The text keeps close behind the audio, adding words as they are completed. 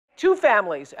2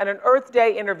 families and an Earth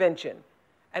Day intervention.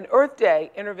 An Earth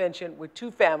Day intervention with 2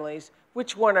 families.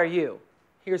 Which one are you?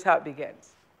 Here's how it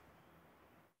begins.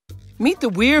 Meet the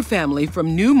Weir family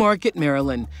from New Market,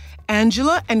 Maryland.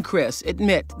 Angela and Chris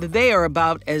admit that they are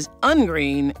about as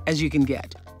ungreen as you can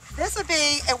get. This would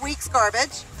be a week's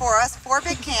garbage for us, 4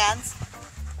 big cans.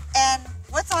 And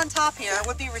what's on top here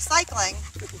would be recycling,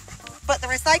 but the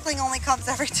recycling only comes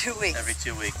every 2 weeks. Every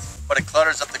 2 weeks. But it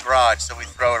clutters up the garage, so we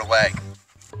throw it away.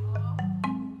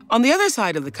 On the other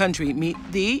side of the country, meet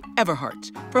the Everharts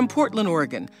from Portland,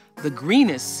 Oregon, the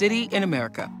greenest city in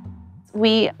America.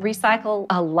 We recycle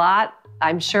a lot.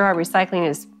 I'm sure our recycling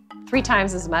is 3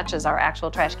 times as much as our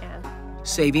actual trash can.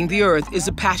 Saving the earth is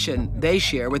a passion they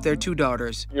share with their 2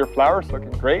 daughters. Your flower's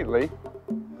looking great, Lee.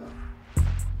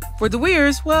 For the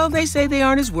Weirs, well, they say they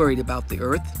aren't as worried about the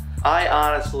earth. I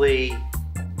honestly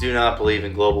do not believe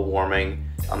in global warming.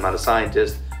 I'm not a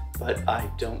scientist, but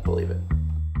I don't believe it.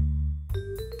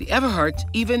 The Everharts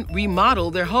even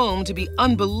remodeled their home to be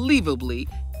unbelievably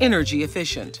energy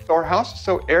efficient. So our house is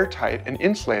so airtight and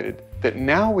insulated that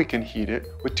now we can heat it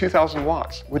with 2,000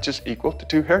 watts, which is equal to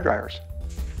 2 hairdryers.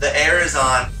 The air is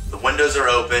on, the windows are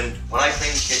open. When I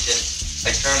clean the kitchen,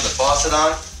 I turn the faucet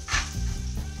on,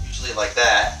 usually like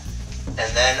that,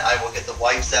 and then I will get the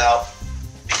wipes out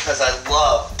because I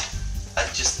love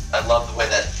the way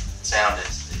that sound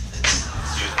is. It's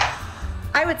soothing.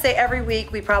 I would say every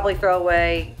week we probably throw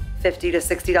away $50 to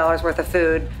 $60 worth of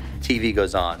food. TV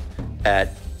goes on at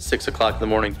 6 o'clock in the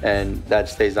morning, and that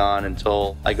stays on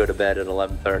until I go to bed at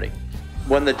 11:30.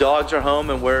 When the dogs are home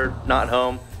and we're not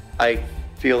home, I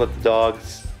feel that the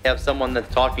dogs have someone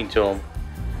that's talking to them.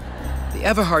 The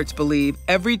Everharts believe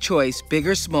every choice, big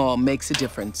or small, makes a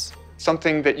difference.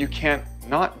 Something that you can't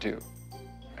not do.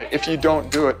 If you don't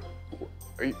do it,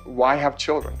 why have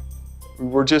children?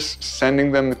 We're just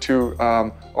sending them to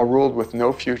a world with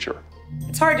no future.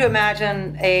 It's hard to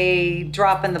imagine a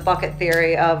drop in the bucket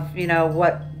theory of,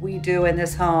 what we do in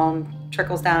this home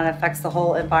trickles down and affects the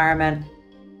whole environment.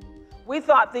 We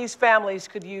thought these families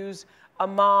could use a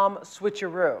mom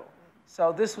switcheroo.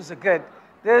 So this was a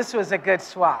good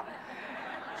swap.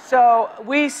 So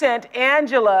we sent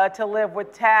Angela to live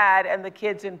with Tad and the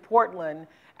kids in Portland,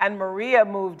 and Maria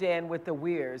moved in with the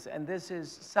Weirs, and this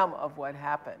is some of what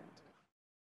happened.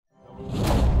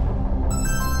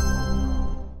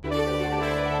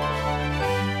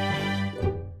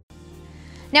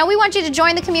 Now we want you to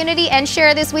join the community and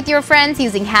share this with your friends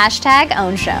using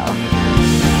 #OwnShow.